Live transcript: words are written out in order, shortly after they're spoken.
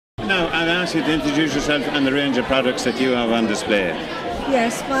Now, I'll ask you to introduce yourself and the range of products that you have on display.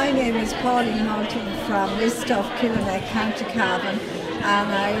 Yes, my name is Pauline Halton from Listoff, Kilnaleck, County Cavan,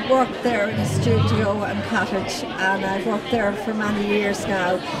 and I work there in a studio and cottage, and I've worked there for many years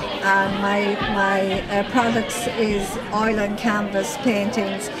now. And my products is oil and canvas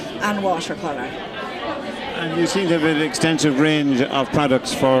paintings and watercolour. And you seem to have an extensive range of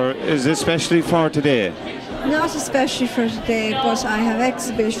products is this especially for today? Not especially for today, but I have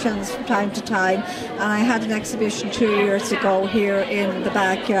exhibitions from time to time, and I had an exhibition 2 years ago here in the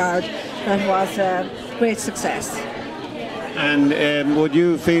backyard that was a great success. And would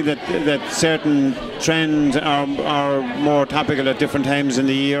you feel that certain trends are more topical at different times in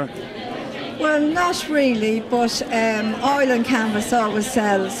the year? Well, not really, but oil and canvas always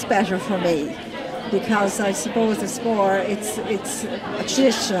sells better for me, because I suppose it's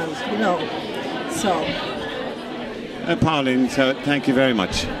traditional, you know. So. Pauline, so thank you very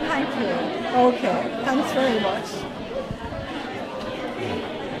much. Thank you. Okay, thanks very much.